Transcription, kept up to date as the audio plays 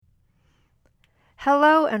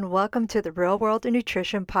Hello and welcome to the Real World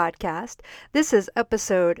Nutrition Podcast. This is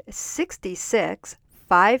episode 66,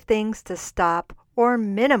 5 Things to Stop or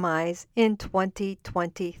Minimize in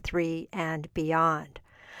 2023 and Beyond.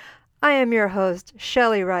 I am your host,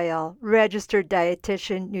 Shelly Rael, registered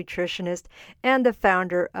dietitian, nutritionist, and the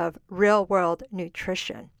founder of Real World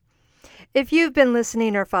Nutrition. If you've been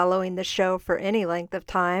listening or following the show for any length of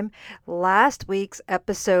time, last week's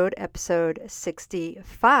episode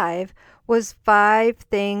 65, was 5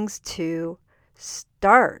 things to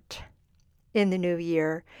start in the new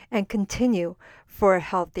year and continue for a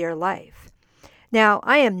healthier life. Now,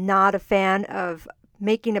 I am not a fan of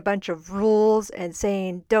making a bunch of rules and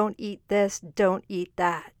saying, don't eat this, don't eat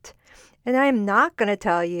that. And I'm not going to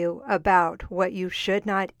tell you about what you should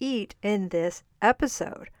not eat in this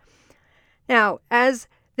episode. Now, as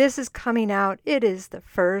this is coming out, it is the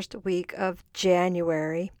first week of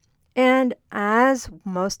January, and as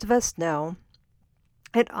most of us know,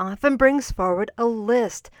 it often brings forward a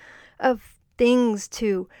list of things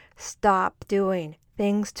to stop doing,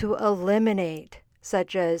 things to eliminate,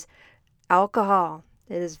 such as alcohol.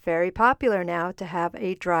 It is very popular now to have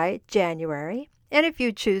a dry January, and if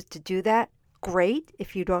you choose to do that, great.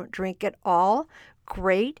 If you don't drink at all,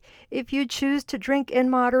 great. If you choose to drink in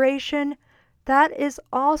moderation, that is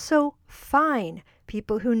also fine.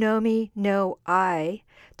 People who know me know I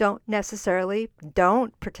don't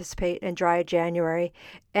participate in dry January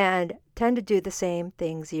and tend to do the same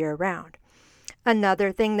things year round.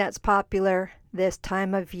 Another thing that's popular this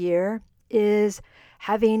time of year is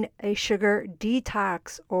having a sugar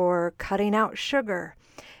detox or cutting out sugar.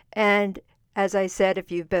 And as I said,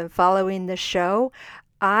 if you've been following the show,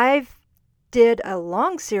 I've did a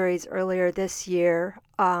long series earlier this year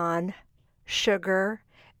on sugar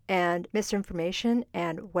and misinformation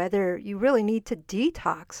and whether you really need to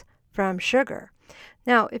detox from sugar.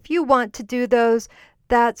 Now, if you want to do those,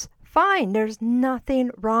 that's fine. There's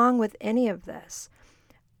nothing wrong with any of this.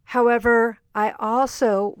 However, I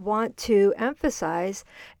also want to emphasize,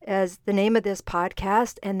 as the name of this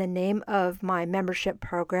podcast and the name of my membership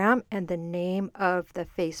program and the name of the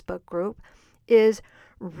Facebook group is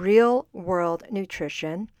Real World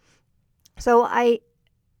Nutrition. So I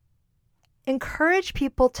encourage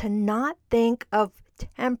people to not think of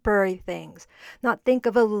temporary things, not think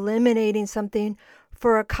of eliminating something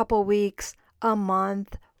for a couple weeks, a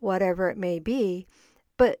month, whatever it may be,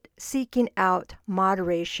 but seeking out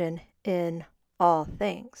moderation in all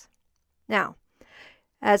things. Now,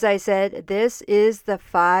 as I said, this is the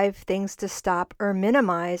 5 things to stop or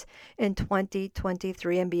minimize in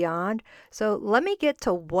 2023 and beyond. So let me get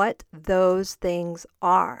to what those things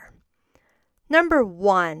are. Number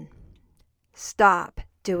 1, stop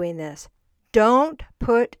doing this. Don't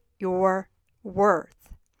put your worth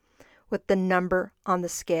with the number on the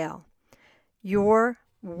scale. Your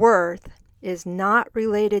worth is not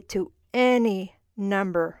related to any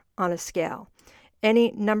number on a scale,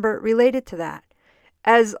 any number related to that.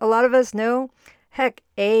 As a lot of us know, heck,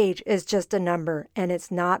 age is just a number and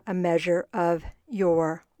it's not a measure of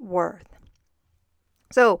your worth.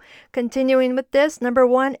 So, continuing with this, number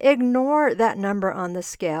 1, ignore that number on the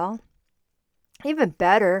scale. Even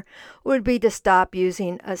better would be to stop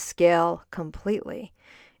using a scale completely.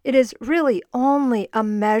 It is really only a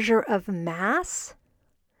measure of mass,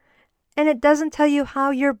 and it doesn't tell you how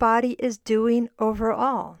your body is doing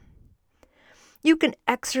overall. You can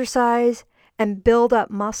exercise and build up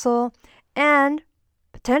muscle and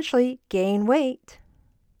potentially gain weight.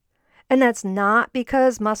 And that's not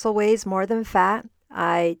because muscle weighs more than fat.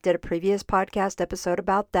 I did a previous podcast episode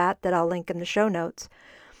about that I'll link in the show notes.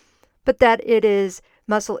 But that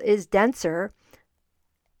muscle is denser,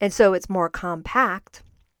 and so it's more compact.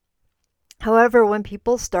 However, when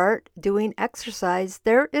people start doing exercise,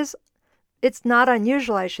 it's not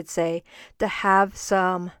unusual, I should say, to have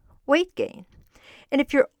some weight gain. And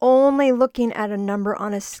if you're only looking at a number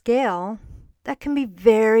on a scale, that can be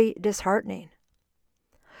very disheartening.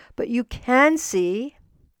 But you can see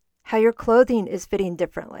how your clothing is fitting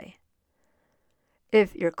differently.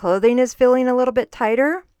 If your clothing is feeling a little bit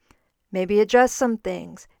tighter, maybe adjust some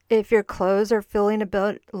things. If your clothes are feeling a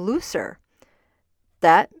bit looser,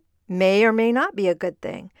 that may or may not be a good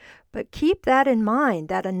thing. But keep that in mind,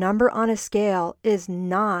 that a number on a scale is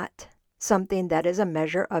not something that is a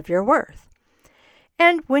measure of your worth.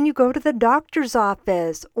 And when you go to the doctor's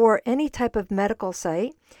office or any type of medical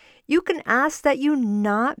site, you can ask that you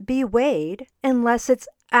not be weighed unless it's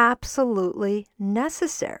absolutely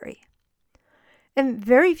necessary. And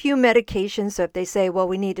very few medications, so if they say, well,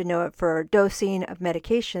 we need to know it for dosing of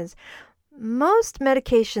medications, most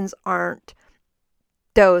medications aren't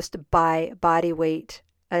dosed by body weight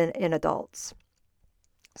in adults.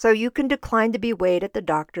 So you can decline to be weighed at the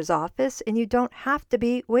doctor's office, and you don't have to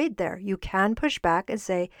be weighed there. You can push back and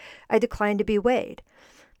say, I decline to be weighed.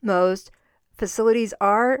 Most facilities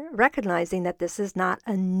are recognizing that this is not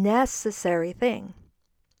a necessary thing.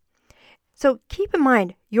 So keep in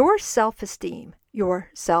mind, your self-esteem, your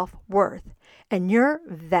self-worth, and your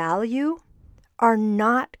value are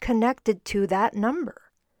not connected to that number.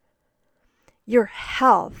 Your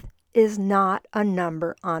health is not a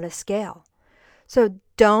number on a scale. So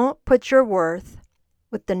don't put your worth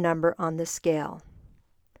with the number on the scale.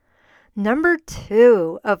 Number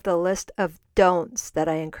 2 of the list of don'ts that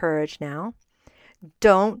I encourage now,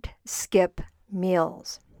 don't skip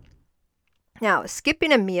meals. Now,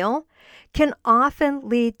 skipping a meal can often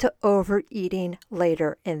lead to overeating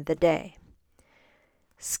later in the day.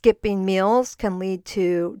 Skipping meals can lead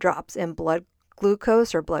to drops in blood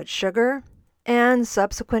glucose or blood sugar and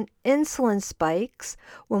subsequent insulin spikes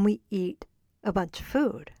when we eat a bunch of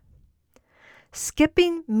food.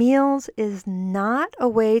 Skipping meals is not a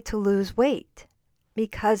way to lose weight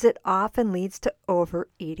because it often leads to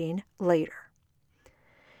overeating later.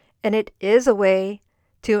 And it is a way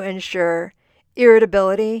to ensure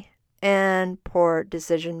irritability and poor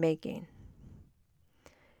decision making.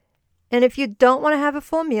 And if you don't want to have a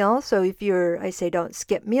full meal, so I say don't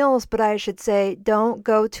skip meals, but I should say don't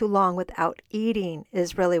go too long without eating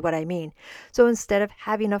is really what I mean. So instead of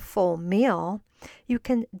having a full meal, you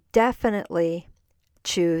can definitely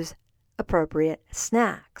choose appropriate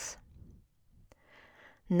snacks.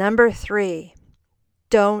 Number 3,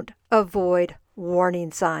 don't avoid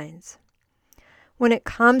warning signs. When it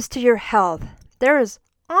comes to your health, there is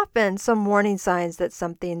often some warning signs that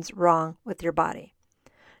something's wrong with your body.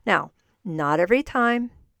 Now, not every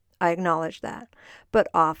time, I acknowledge that, but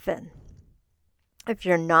often. If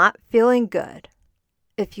you're not feeling good,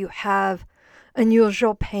 if you have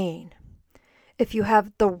unusual pain, if you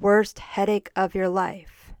have the worst headache of your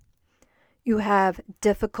life, you have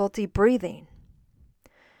difficulty breathing,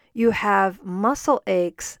 you have muscle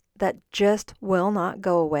aches that just will not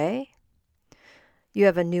go away, you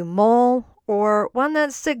have a new mole or one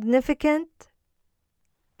that's significant,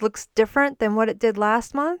 looks different than what it did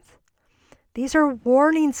last month, these are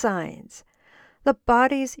warning signs. The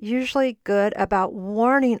body's usually good about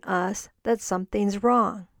warning us that something's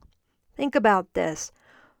wrong. Think about this.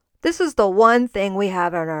 This is the one thing we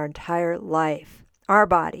have in our entire life, our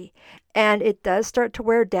body, and it does start to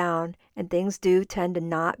wear down and things do tend to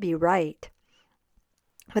not be right.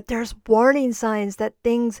 But there's warning signs that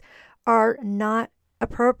things are not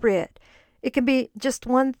appropriate. It can be just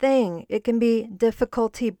one thing. It can be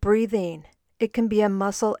difficulty breathing. It can be a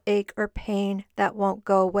muscle ache or pain that won't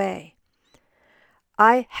go away.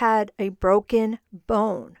 I had a broken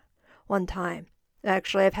bone one time.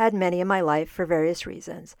 Actually, I've had many in my life for various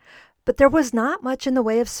reasons. But there was not much in the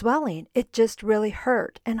way of swelling. It just really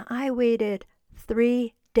hurt. And I waited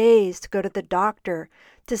 3 days to go to the doctor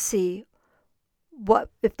to see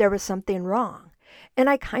if there was something wrong.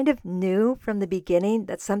 And I kind of knew from the beginning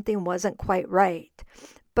that something wasn't quite right.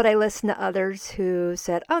 But I listened to others who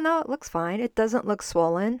said, oh no, it looks fine. It doesn't look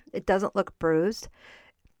swollen. It doesn't look bruised.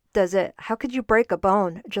 How could you break a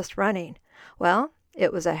bone just running? Well,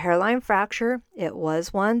 it was a hairline fracture. It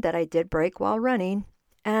was one that I did break while running.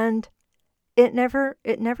 And it never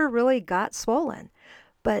really got swollen.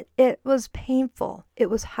 But it was painful. It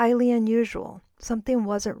was highly unusual. Something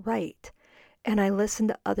wasn't right. And I listened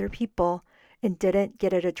to other people and didn't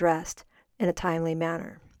get it addressed in a timely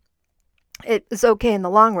manner. It was okay in the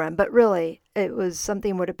long run, but really,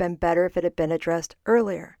 something would have been better if it had been addressed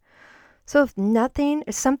earlier. So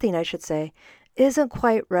if something I should say, isn't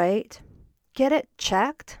quite right, get it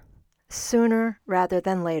checked sooner rather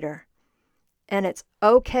than later. And it's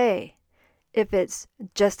okay if it's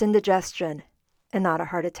just indigestion and not a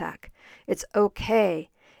heart attack. It's okay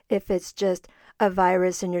if it's just a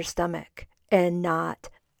virus in your stomach and not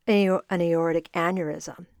an aortic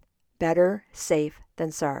aneurysm. Better safe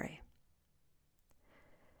than sorry.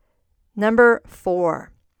 Number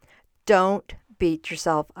 4, don't beat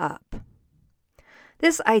yourself up.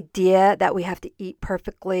 This idea that we have to eat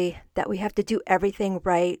perfectly, that we have to do everything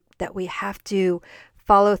right, that we have to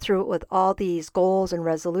follow through with all these goals and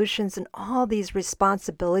resolutions and all these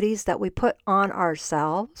responsibilities that we put on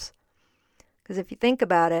ourselves. Because if you think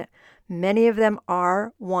about it, many of them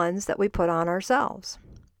are ones that we put on ourselves.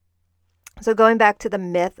 So going back to the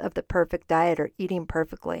myth of the perfect diet or eating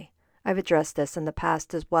perfectly, I've addressed this in the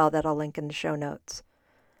past as well that I'll link in the show notes.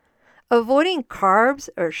 Avoiding carbs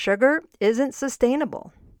or sugar isn't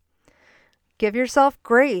sustainable. Give yourself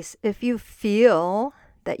grace if you feel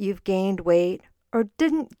that you've gained weight or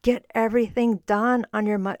didn't get everything done on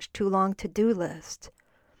your much too long to-do list.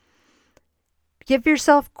 Give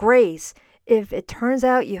yourself grace if it turns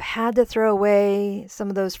out you had to throw away some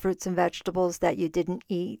of those fruits and vegetables that you didn't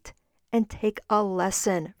eat, and take a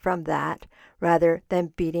lesson from that rather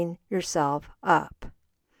than beating yourself up.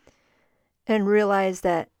 And realize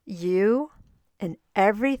that you and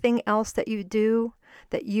everything else that you do,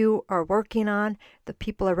 that you are working on, the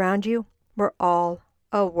people around you, we're all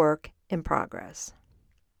a work in progress.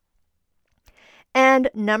 And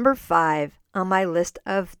number 5 on my list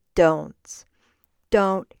of don'ts.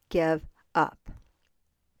 Don't give up.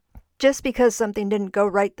 Just because something didn't go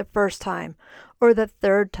right the first time or the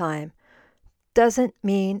third time doesn't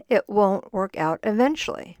mean it won't work out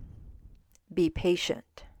eventually. Be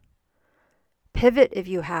patient. Pivot if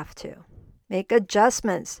you have to. Make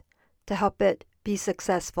adjustments to help it be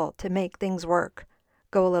successful, to make things work,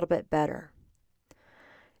 go a little bit better.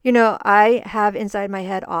 You know, I have inside my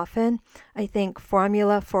head often, I think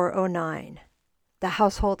Formula 409, the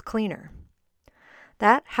household cleaner.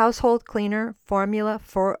 That household cleaner, Formula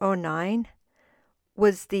 409,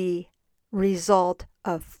 was the result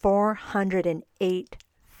of 408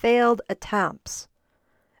 failed attempts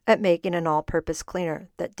at making an all-purpose cleaner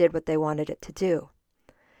that did what they wanted it to do.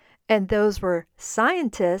 And those were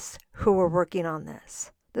scientists who were working on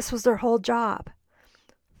this. This was their whole job.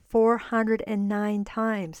 409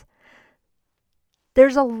 times.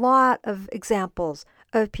 There's a lot of examples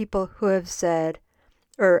of people who have said,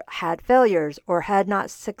 or had failures, or had not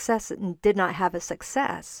success and did not have a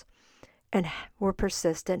success, and were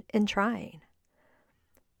persistent in trying.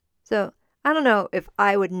 So I don't know if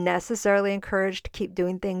I would necessarily encourage to keep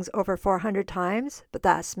doing things over 400 times, but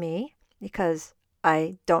that's me, because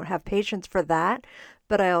I don't have patience for that.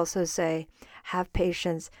 But I also say, have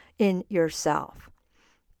patience in yourself.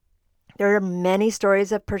 There are many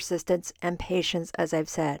stories of persistence and patience, as I've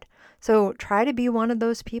said. So try to be one of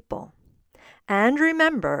those people. And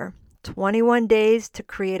remember, 21 days to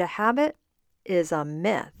create a habit is a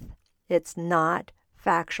myth. It's not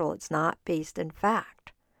factual. It's not based in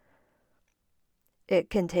fact.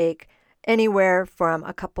 It can take anywhere from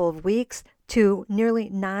a couple of weeks to nearly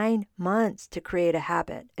 9 months to create a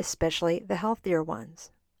habit, especially the healthier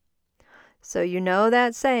ones. So you know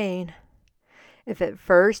that saying, if at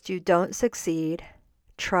first you don't succeed,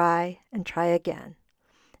 try and try again.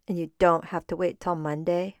 And you don't have to wait till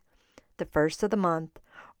Monday, the first of the month,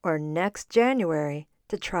 or next January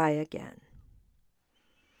to try again.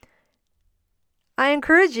 I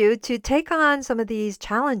encourage you to take on some of these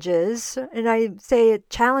challenges, and I say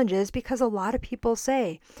challenges because a lot of people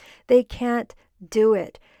say they can't do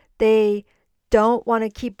it. They don't want to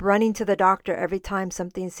keep running to the doctor every time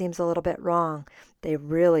something seems a little bit wrong. They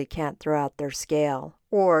really can't throw out their scale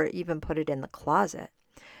or even put it in the closet.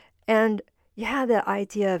 And yeah, the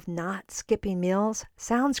idea of not skipping meals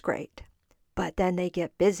sounds great, but then they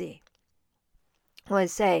get busy. Well, I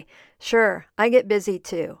say, sure, I get busy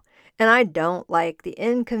too. And I don't like the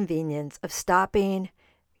inconvenience of stopping,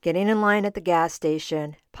 getting in line at the gas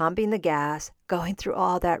station, pumping the gas, going through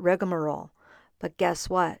all that rigmarole. But guess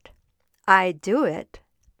what? I do it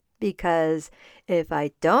because if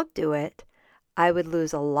I don't do it, I would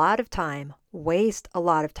lose a lot of time, waste a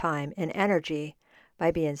lot of time and energy by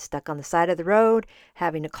being stuck on the side of the road,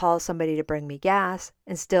 having to call somebody to bring me gas,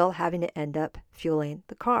 and still having to end up fueling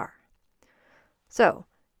the car. So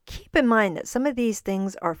keep in mind that some of these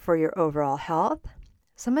things are for your overall health.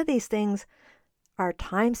 Some of these things are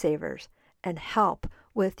time savers and help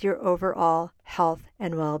with your overall health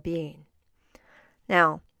and well-being.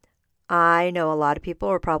 Now, I know a lot of people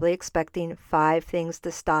are probably expecting 5 things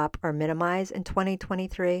to stop or minimize in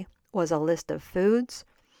 2023 was a list of foods,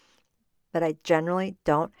 but I generally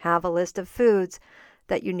don't have a list of foods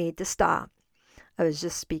that you need to stop. I was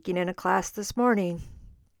just speaking in a class this morning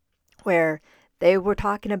where they were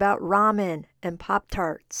talking about ramen and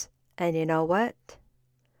Pop-Tarts, and you know what?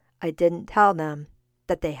 I didn't tell them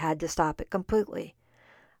that they had to stop it completely.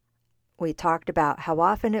 We talked about how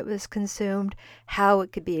often it was consumed, how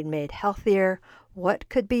it could be made healthier, what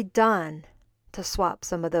could be done to swap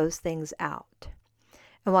some of those things out.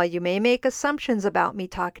 And while you may make assumptions about me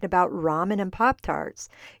talking about ramen and Pop-Tarts,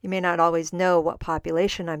 you may not always know what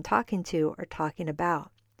population I'm talking to or talking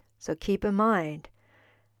about. So keep in mind,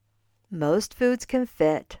 most foods can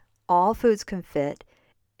fit, all foods can fit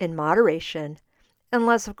in moderation,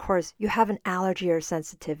 unless, of course, you have an allergy or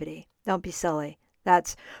sensitivity. Don't be silly.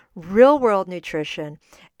 That's real world nutrition,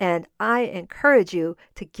 and I encourage you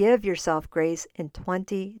to give yourself grace in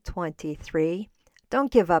 2023.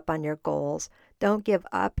 Don't give up on your goals. Don't give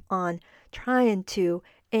up on trying to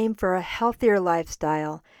aim for a healthier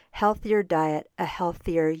lifestyle, healthier diet, a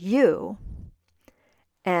healthier you.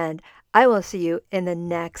 And I will see you in the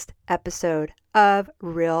next episode of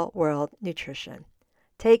Real World Nutrition.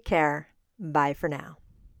 Take care. Bye for now.